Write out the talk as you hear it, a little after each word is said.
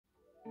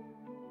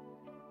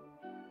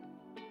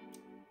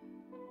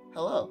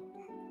Hello,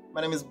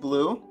 my name is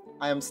Blue.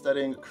 I am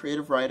studying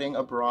creative writing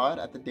abroad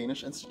at the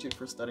Danish Institute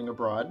for Studying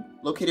Abroad,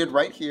 located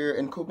right here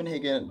in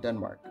Copenhagen,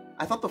 Denmark.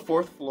 I thought the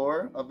fourth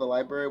floor of the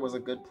library was a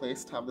good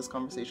place to have this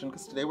conversation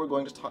because today we're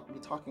going to be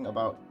talking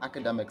about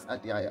academics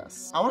at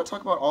DIS. I want to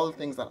talk about all the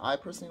things that I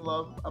personally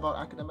love about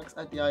academics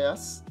at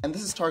DIS, and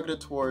this is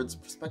targeted towards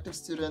prospective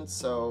students,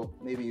 so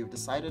maybe you've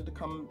decided to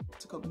come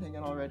to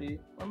Copenhagen already,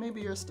 or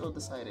maybe you're still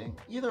deciding.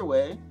 Either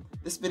way,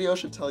 this video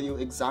should tell you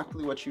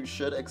exactly what you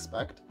should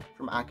expect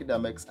from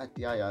academics at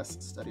DIS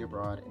Study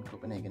Abroad in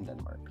Copenhagen,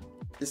 Denmark.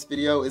 This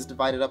video is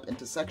divided up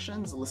into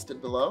sections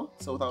listed below,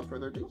 so without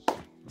further ado,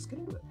 let's get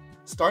into it.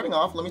 Starting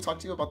off, let me talk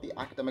to you about the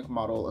academic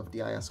model of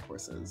DIS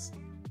courses.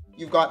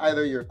 You've got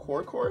either your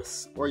core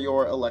course or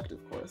your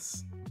elective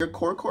course. Your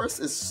core course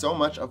is so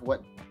much of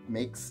what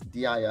makes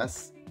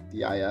DIS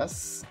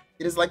DIS.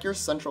 It is like your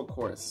central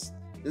course.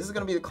 This is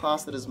going to be the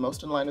class that is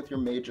most in line with your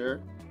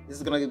major. This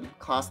is going to be the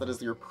class that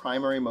is your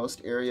primary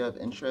most area of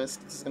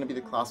interest. This is going to be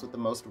the class with the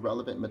most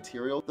relevant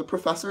material. The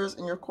professors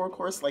in your core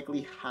course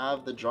likely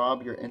have the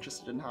job you're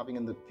interested in having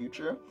in the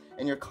future,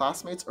 and your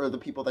classmates are the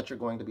people that you're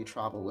going to be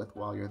travel with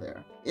while you're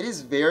there. It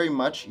is very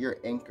much your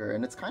anchor,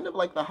 and it's kind of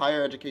like the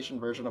higher education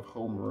version of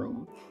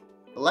homeroom.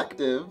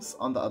 Electives,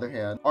 on the other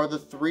hand, are the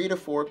 3 to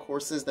 4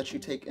 courses that you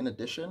take in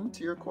addition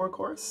to your core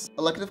course.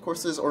 Elective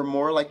courses are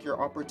more like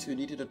your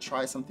opportunity to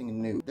try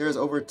something new. There's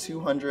over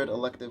 200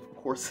 elective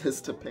courses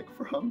to pick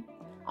from.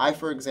 I,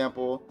 for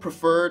example,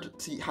 preferred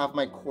to have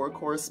my core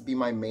course be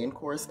my main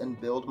course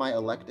and build my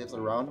electives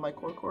around my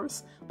core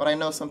course, but I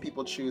know some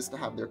people choose to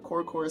have their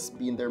core course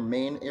be in their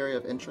main area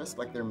of interest,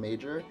 like their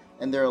major,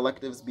 and their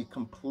electives be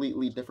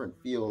completely different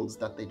fields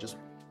that they just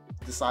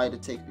decide to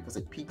take because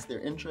it piques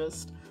their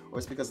interest, or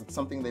it's because it's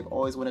something they've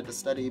always wanted to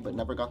study but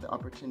never got the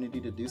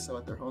opportunity to do so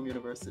at their home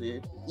university.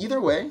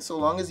 Either way, so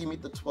long as you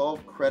meet the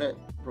 12 credit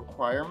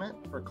requirement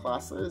for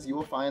classes, you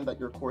will find that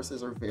your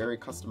courses are very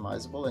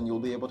customizable and you'll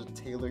be able to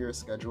tailor your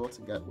schedule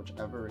to get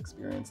whichever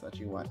experience that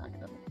you want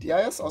academic.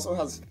 DIS also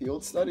has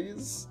field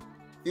studies.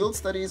 Field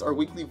studies are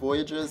weekly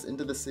voyages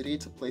into the city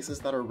to places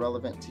that are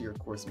relevant to your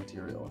course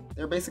material.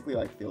 They're basically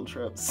like field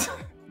trips.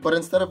 But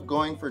instead of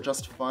going for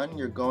just fun,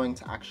 you're going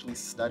to actually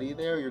study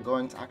there, you're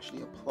going to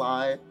actually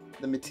apply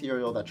the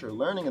material that you're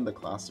learning in the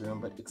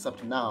classroom, but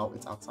except now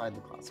it's outside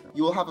the classroom.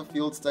 You will have a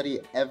field study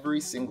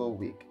every single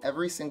week.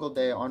 Every single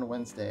day on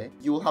Wednesday,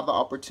 you will have the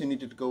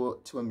opportunity to go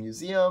to a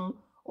museum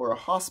or a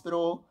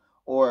hospital,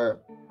 or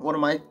one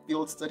of my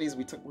field studies,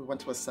 we went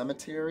to a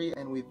cemetery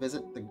and we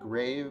visit the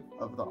grave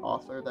of the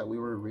author that we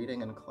were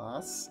reading in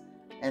class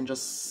and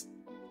just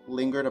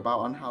lingered about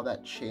on how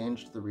that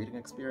changed the reading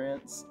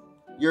experience.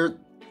 Your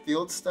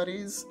field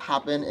studies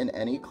happen in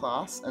any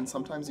class, and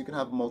sometimes you can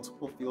have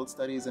multiple field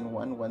studies in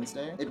one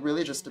Wednesday. It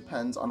really just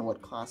depends on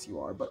what class you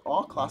are, but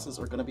all classes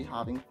are going to be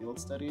having field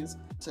studies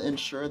to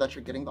ensure that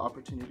you're getting the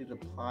opportunity to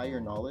apply your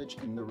knowledge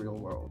in the real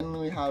world. And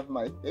we have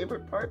my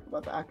favorite part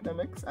about the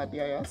academics at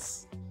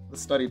DIS. The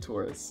study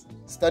tours.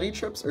 Study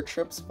trips are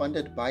trips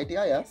funded by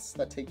DIS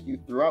that take you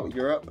throughout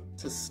Europe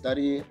to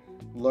study,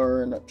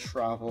 learn,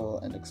 travel,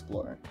 and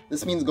explore.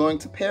 This means going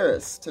to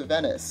Paris, to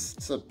Venice,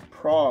 to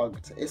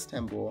Prague, to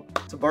Istanbul,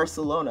 to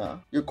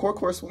Barcelona. Your core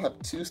course will have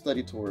 2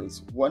 study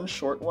tours, one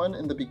short one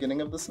in the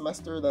beginning of the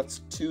semester that's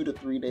 2 to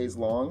 3 days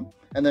long,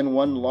 and then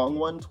one long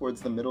one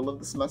towards the middle of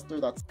the semester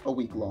that's a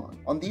week long.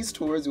 On these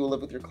tours, you will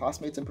live with your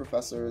classmates and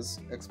professors,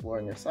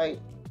 exploring your site,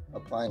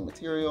 applying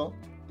material,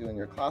 doing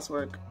your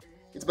classwork.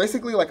 It's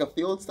basically like a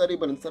field study,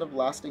 but instead of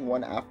lasting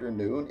one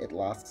afternoon, it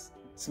lasts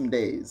some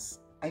days.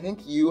 I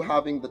think you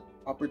having the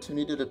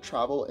opportunity to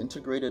travel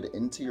integrated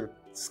into your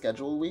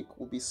schedule week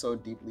will be so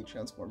deeply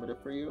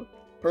transformative for you.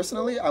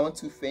 Personally, I went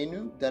to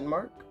Filmd,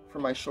 Denmark for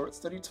my short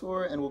study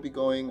tour, and will be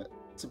going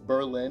to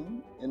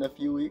Berlin in a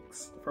few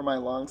weeks for my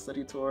long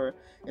study tour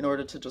in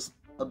order to just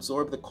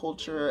absorb the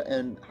culture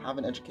and have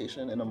an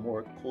education in a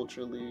more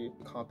culturally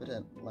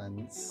competent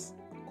lens.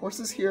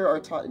 Courses here are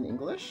taught in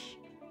English,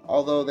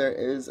 although there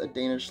is a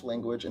Danish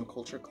language and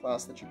culture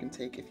class that you can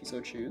take if you so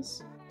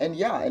choose. And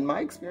yeah, in my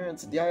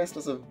experience, DIS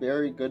does a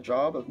very good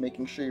job of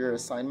making sure your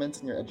assignments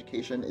and your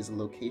education is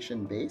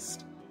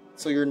location-based.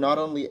 So you're not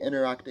only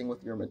interacting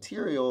with your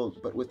material,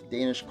 but with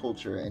Danish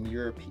culture and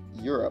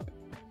Europe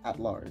at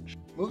large.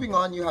 Moving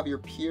on, you have your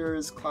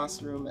peers,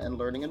 classroom, and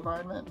learning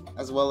environment,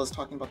 as well as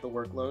talking about the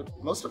workload.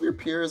 Most of your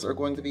peers are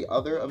going to be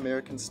other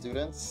American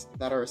students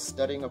that are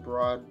studying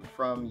abroad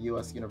from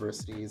US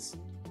universities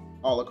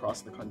all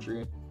across the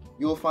country.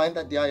 You will find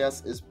that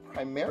DIS is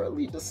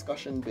primarily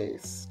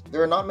discussion-based.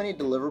 There are not many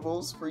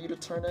deliverables for you to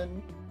turn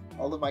in.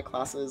 All of my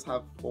classes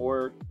have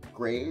 4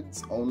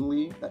 grades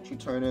only that you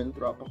turn in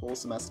throughout the whole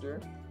semester.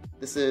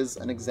 This is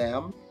an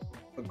exam,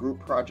 a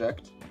group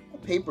project, a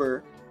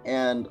paper,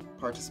 and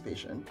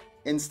participation.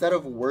 Instead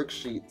of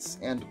worksheets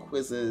and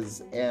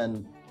quizzes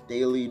and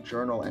daily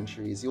journal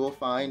entries, you will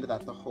find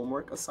that the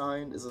homework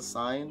assigned is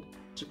assigned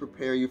to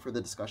prepare you for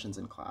the discussions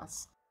in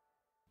class.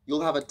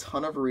 You'll have a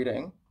ton of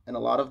reading, and a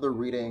lot of the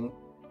reading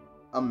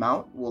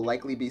amount will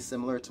likely be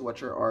similar to what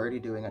you're already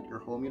doing at your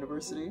home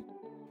university.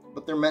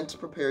 but they're meant to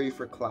prepare you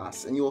for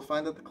class, and you will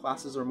find that the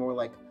classes are more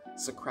like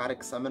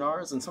Socratic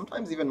seminars and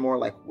sometimes even more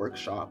like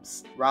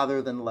workshops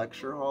rather than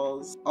lecture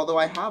halls. Although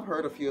I have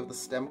heard a few of the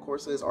STEM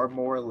courses are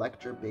more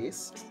lecture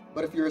based,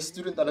 but if you're a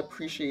student that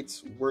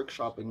appreciates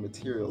workshopping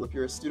material, if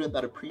you're a student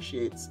that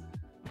appreciates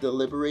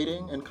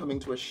deliberating and coming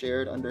to a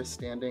shared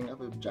understanding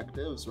of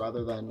objectives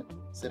rather than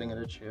sitting in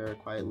a chair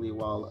quietly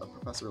while a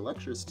professor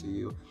lectures to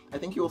you, I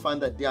think you will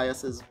find that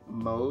DIS's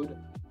mode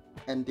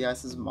and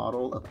DIS's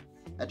model of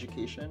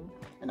education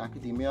and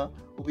academia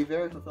will be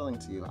very fulfilling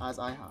to you, as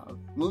I have.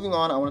 Moving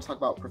on, I want to talk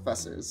about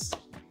professors.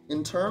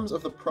 In terms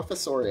of the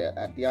professoriate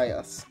at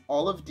DIS,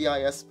 all of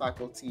DIS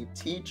faculty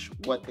teach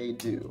what they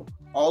do.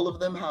 All of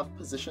them have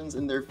positions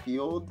in their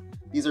field.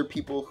 These are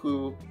people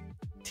who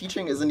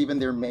teaching isn't even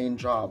their main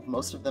job.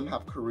 Most of them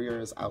have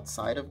careers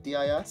outside of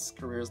DIS,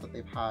 careers that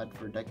they've had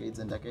for decades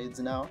and decades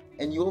now.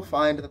 And you'll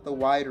find that the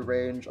wide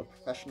range of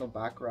professional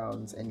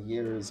backgrounds and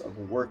years of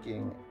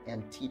working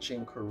and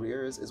teaching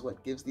careers is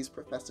what gives these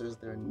professors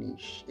their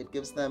niche. It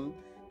gives them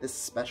this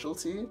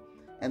specialty,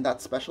 and that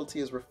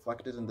specialty is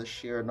reflected in the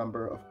sheer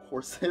number of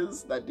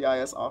courses that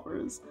DIS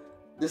offers.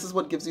 This is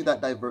what gives you that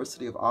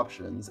diversity of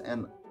options,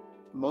 and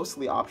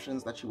mostly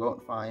options that you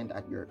won't find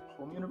at your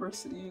home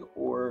university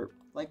or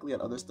likely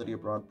at other study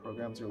abroad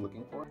programs you're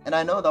looking for. And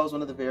I know that was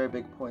one of the very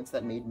big points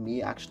that made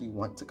me actually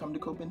want to come to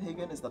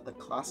Copenhagen, is that the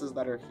classes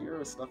that are here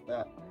are stuff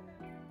that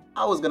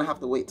I was gonna have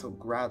to wait till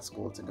grad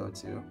school to go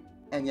to.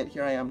 And yet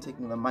here I am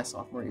taking them my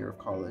sophomore year of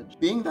college.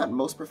 Being that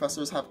most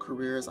professors have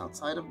careers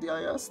outside of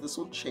DIS, this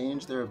will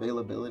change their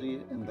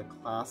availability in the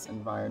class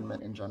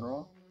environment in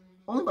general.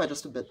 Only by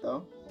just a bit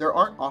though. There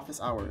aren't office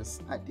hours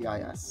at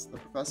DIS. The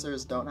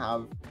professors don't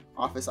have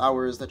office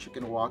hours that you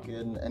can walk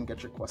in and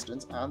get your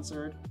questions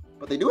answered,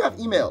 but they do have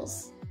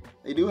emails.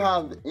 They do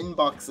have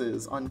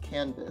inboxes on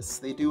Canvas.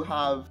 They do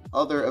have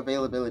other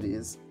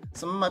availabilities.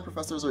 Some of my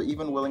professors are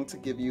even willing to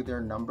give you their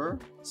number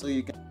so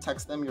you can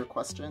text them your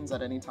questions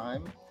at any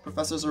time.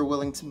 Professors are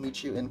willing to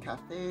meet you in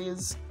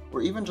cafes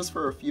or even just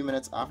for a few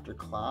minutes after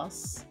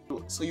class.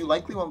 So you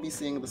likely won't be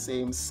seeing the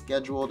same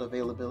scheduled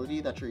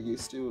availability that you're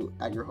used to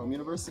at your home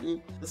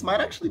university. This might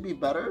actually be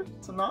better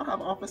to not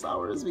have office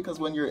hours, because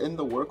when you're in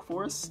the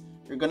workforce,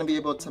 you're going to be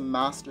able to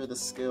master the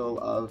skill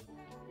of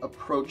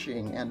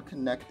approaching and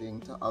connecting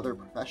to other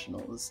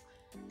professionals.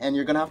 And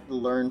you're gonna have to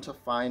learn to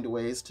find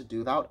ways to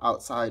do that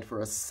outside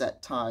for a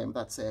set time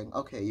that's saying,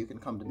 okay, you can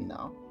come to me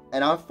now.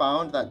 And I've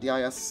found that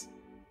DIS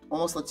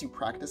almost lets you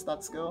practice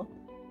that skill.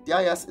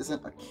 DIS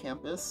isn't a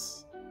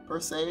campus per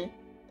se,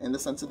 in the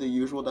sense of the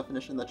usual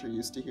definition that you're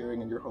used to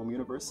hearing in your home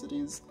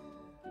universities.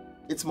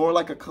 It's more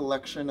like a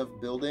collection of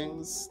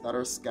buildings that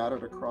are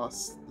scattered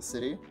across the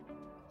city,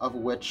 of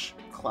which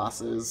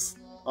classes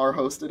are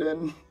hosted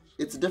in.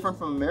 It's different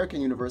from American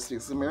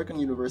universities. American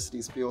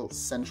universities feel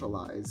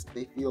centralized.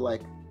 They feel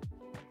like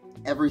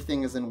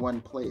everything is in one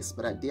place,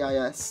 but at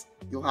DIS,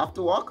 you'll have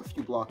to walk a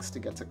few blocks to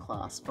get to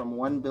class from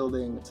one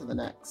building to the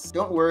next.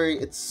 Don't worry,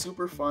 it's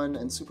super fun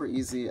and super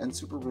easy and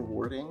super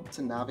rewarding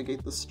to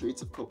navigate the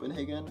streets of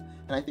Copenhagen,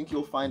 and I think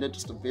you'll find it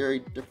just a very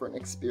different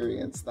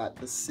experience that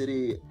the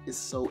city is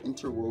so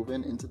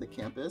interwoven into the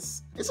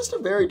campus. It's just a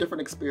very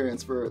different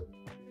experience for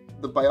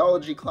the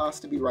biology class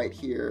to be right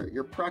here,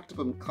 your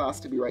practicum class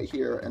to be right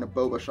here, and a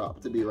boba shop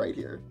to be right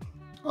here.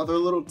 Other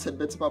little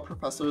tidbits about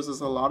professors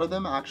is a lot of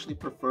them actually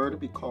prefer to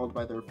be called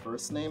by their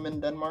first name in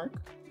Denmark.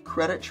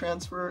 Credit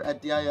transfer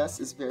at DIS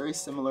is very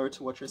similar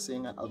to what you're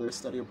seeing at other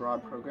study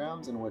abroad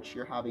programs, in which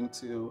you're having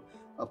to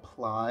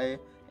apply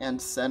and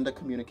send a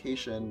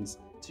communications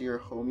to your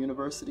home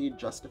university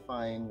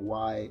justifying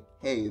why,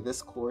 hey,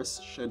 this course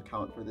should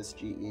count for this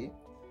GE.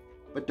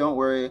 But don't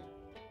worry,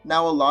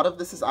 now, a lot of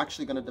this is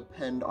actually going to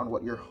depend on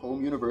what your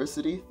home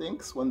university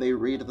thinks when they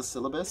read the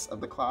syllabus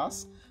of the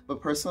class, but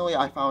personally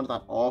I found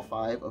that all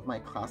 5 of my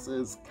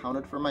classes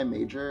counted for my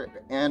major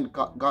and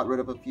got rid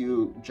of a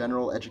few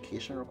general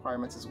education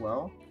requirements as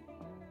well.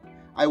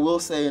 I will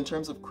say, in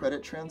terms of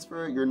credit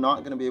transfer, you're not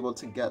going to be able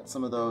to get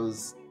some of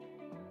those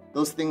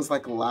things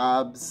like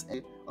labs.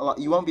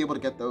 You won't be able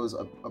to get those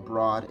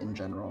abroad in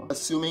general.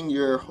 Assuming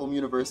your home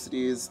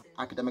university's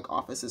academic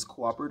office is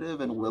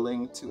cooperative and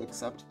willing to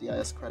accept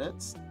DIS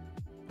credits,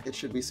 it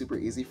should be super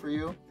easy for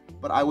you.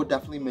 But I would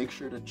definitely make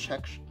sure to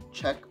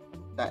check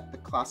that the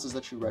classes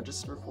that you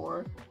register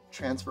for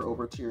transfer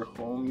over to your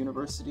home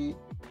university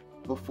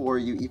before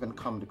you even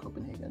come to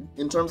Copenhagen.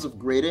 In terms of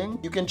grading,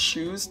 you can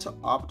choose to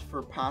opt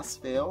for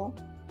pass-fail,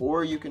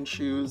 or you can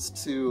choose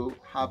to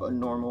have a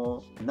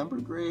normal number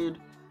grade.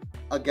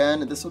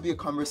 Again, this will be a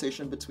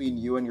conversation between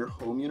you and your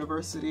home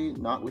university,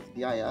 not with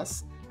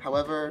DIS.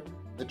 However,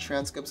 the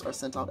transcripts are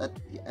sent out at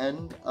the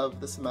end of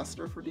the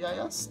semester for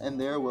DIS, and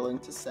they're willing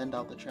to send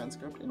out the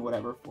transcript in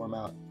whatever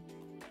format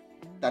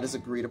that is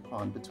agreed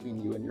upon between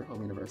you and your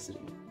home university.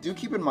 Do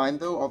keep in mind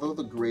though, although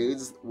the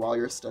grades while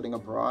you're studying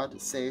abroad,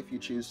 say if you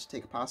choose to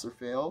take pass or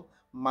fail,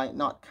 might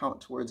not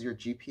count towards your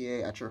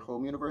GPA at your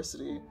home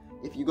university,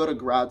 if you go to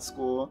grad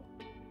school,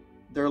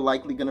 they're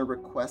likely going to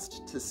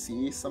request to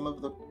see some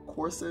of the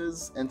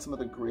courses and some of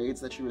the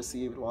grades that you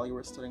received while you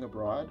were studying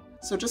abroad.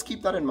 So just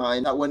keep that in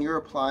mind, that when you're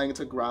applying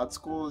to grad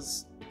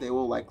schools, they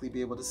will likely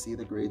be able to see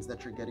the grades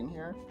that you're getting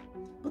here.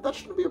 But that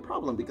shouldn't be a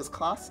problem because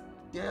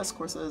DIS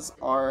courses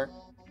are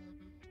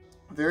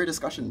very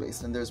discussion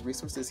based, and there's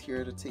resources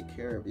here to take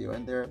care of you,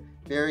 and they're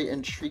very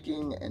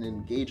intriguing and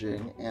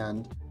engaging,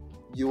 and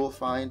you will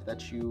find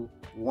that you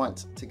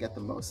want to get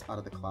the most out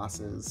of the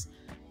classes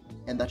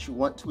and that you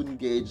want to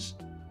engage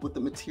with the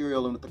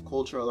material and with the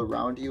culture all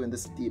around you in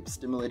this deep,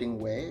 stimulating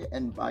way,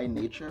 and by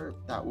nature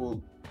that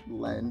will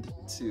lend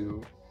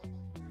to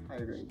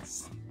higher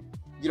grades.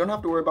 You don't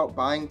have to worry about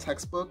buying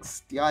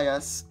textbooks.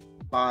 DIS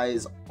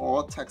buys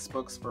all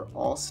textbooks for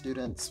all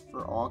students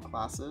for all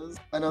classes.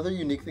 Another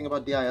unique thing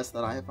about DIS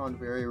that I have found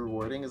very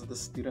rewarding is the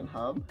student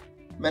hub.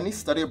 Many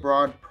study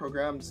abroad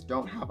programs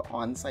don't have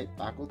on-site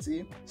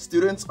faculty.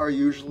 Students are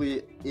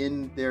usually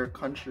in their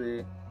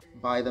country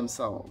by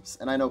themselves.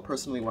 And I know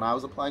personally when I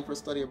was applying for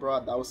study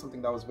abroad, that was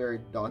something that was very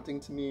daunting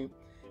to me,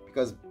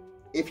 because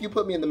if you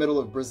put me in the middle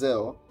of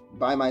Brazil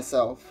by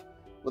myself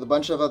with a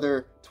bunch of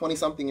other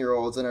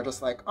 20-something-year-olds and are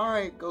just like, all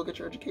right, go get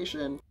your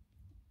education,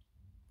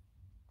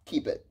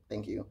 keep it,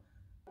 thank you.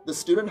 The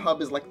student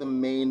hub is like the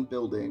main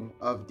building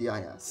of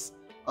DIS.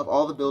 Of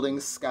all the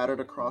buildings scattered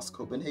across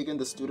Copenhagen,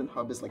 the student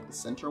hub is like the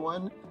center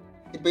one.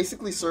 It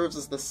basically serves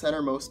as the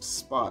centermost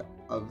spot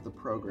of the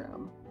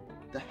program.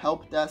 The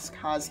help desk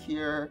has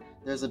here,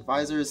 there's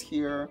advisors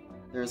here,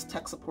 there's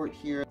tech support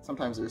here,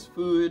 sometimes there's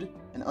food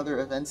and other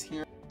events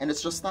here, and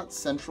it's just that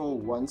central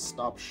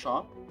one-stop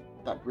shop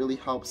that really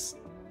helps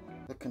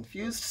the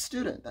confused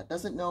student that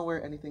doesn't know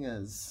where anything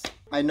is.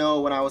 I know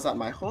when I was at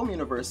my home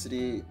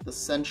university, the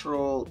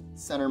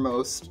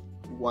centermost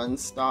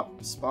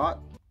one-stop spot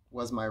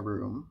was my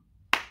room.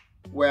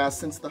 Whereas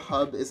since the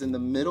hub is in the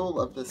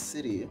middle of the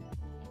city,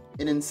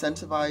 it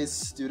incentivized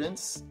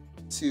students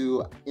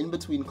to, in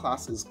between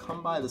classes,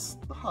 come by the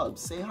hub,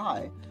 say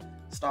hi,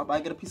 stop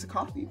by, get a piece of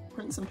coffee,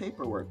 print some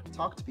paperwork,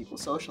 talk to people,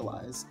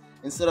 socialize.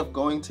 Instead of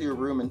going to your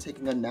room and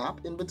taking a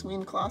nap in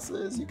between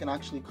classes, you can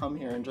actually come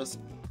here and just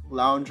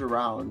lounge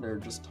around or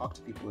just talk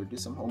to people or do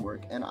some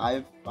homework. And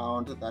I've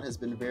found that that has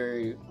been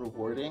very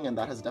rewarding, and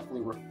that has definitely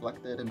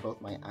reflected in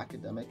both my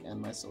academic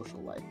and my social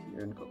life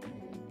here in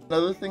Copenhagen.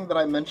 Another thing that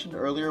I mentioned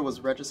earlier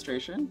was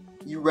registration.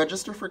 You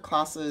register for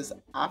classes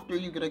after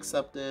you get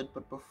accepted,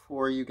 but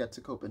before you get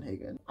to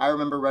Copenhagen. I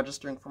remember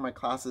registering for my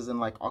classes in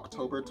like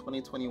October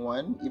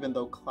 2021, even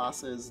though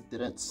classes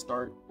didn't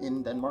start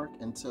in Denmark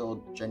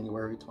until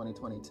January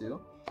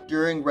 2022.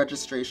 During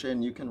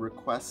registration, you can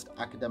request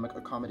academic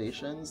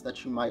accommodations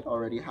that you might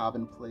already have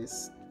in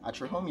place at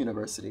your home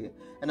university.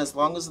 And as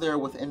long as they're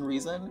within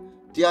reason,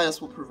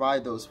 DIS will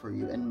provide those for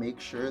you and make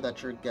sure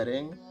that you're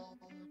getting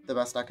the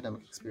best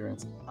academic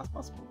experience as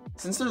possible.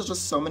 Since there's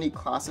just so many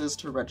classes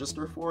to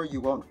register for,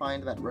 you won't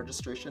find that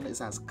registration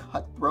is as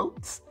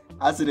cutthroat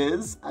as it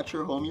is at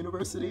your home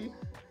university,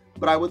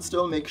 but I would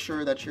still make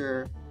sure that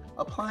you're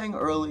applying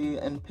early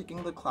and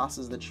picking the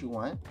classes that you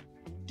want.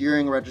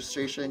 During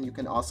registration, you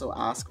can also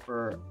ask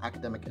for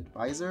academic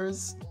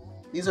advisors.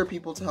 These are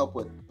people to help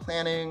with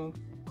planning,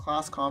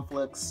 class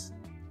conflicts,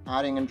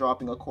 adding and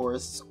dropping a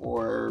course,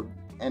 or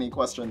any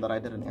question that I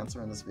didn't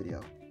answer in this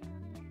video.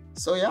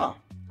 So yeah,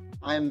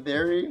 I'm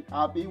very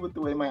happy with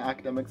the way my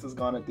academics has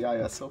gone at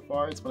DIS so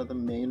far. It's one of the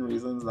main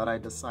reasons that I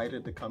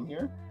decided to come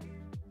here.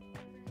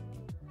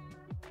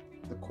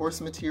 The course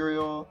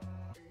material,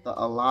 the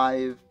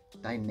alive,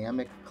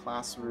 dynamic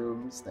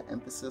classrooms, the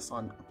emphasis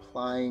on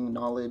applying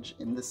knowledge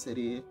in the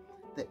city,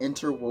 the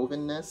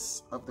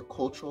interwovenness of the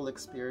cultural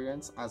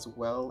experience as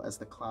well as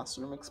the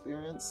classroom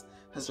experience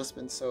has just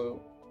been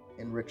so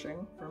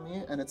enriching for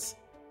me, and it's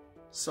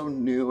so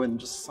new and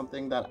just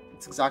something that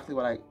it's exactly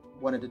what I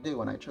wanted to do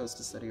when I chose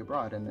to study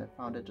abroad, and I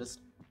found it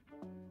just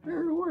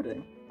very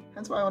rewarding.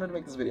 Hence why I wanted to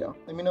make this video.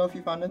 Let me know if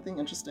you found anything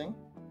interesting.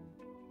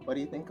 What do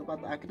you think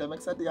about the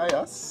academics at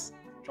DIS?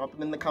 Drop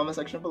it in the comment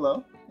section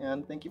below,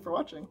 and thank you for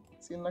watching.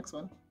 See you in the next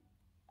one.